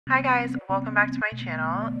Hi guys, welcome back to my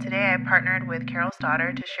channel. Today I partnered with Carol's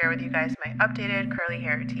Daughter to share with you guys my updated curly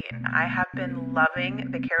hair routine. I have been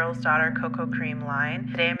loving the Carol's Daughter Cocoa Cream line.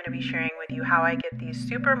 Today I'm going to be sharing with you how I get these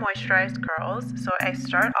super moisturized curls. So I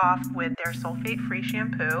start off with their sulfate-free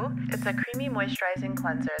shampoo. It's a creamy moisturizing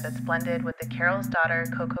cleanser that's blended with the Carol's Daughter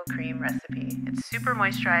Cocoa Cream recipe. It's super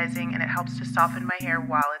moisturizing and it helps to soften my hair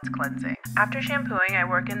while it's cleansing. After shampooing, I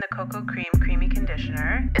work in the Cocoa Cream Creamy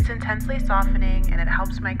Conditioner. It's intensely softening and it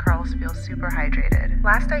helps my curls feel super hydrated.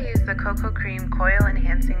 Last, I use the Cocoa Cream Coil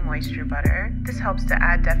Enhancing Moisture Butter. This helps to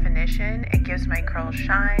add definition, it gives my curls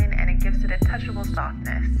shine, and it gives it a touchable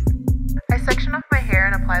softness. I section off my hair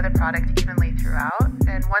and apply the product evenly throughout,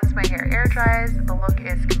 and once my hair air dries, the look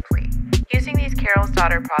is complete. Using these Carol's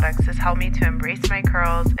Daughter products has helped me to embrace my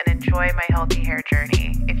curls and enjoy my healthy hair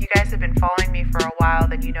journey. If you guys have been following me for a while,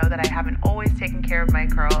 then you know that I haven't always taken care of my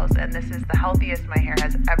curls, and this is the healthiest my hair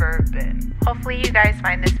has ever been. Hopefully you guys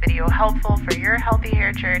find this video helpful for your healthy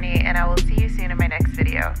hair journey, and I will see you soon in my next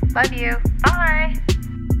video. Love you. Bye!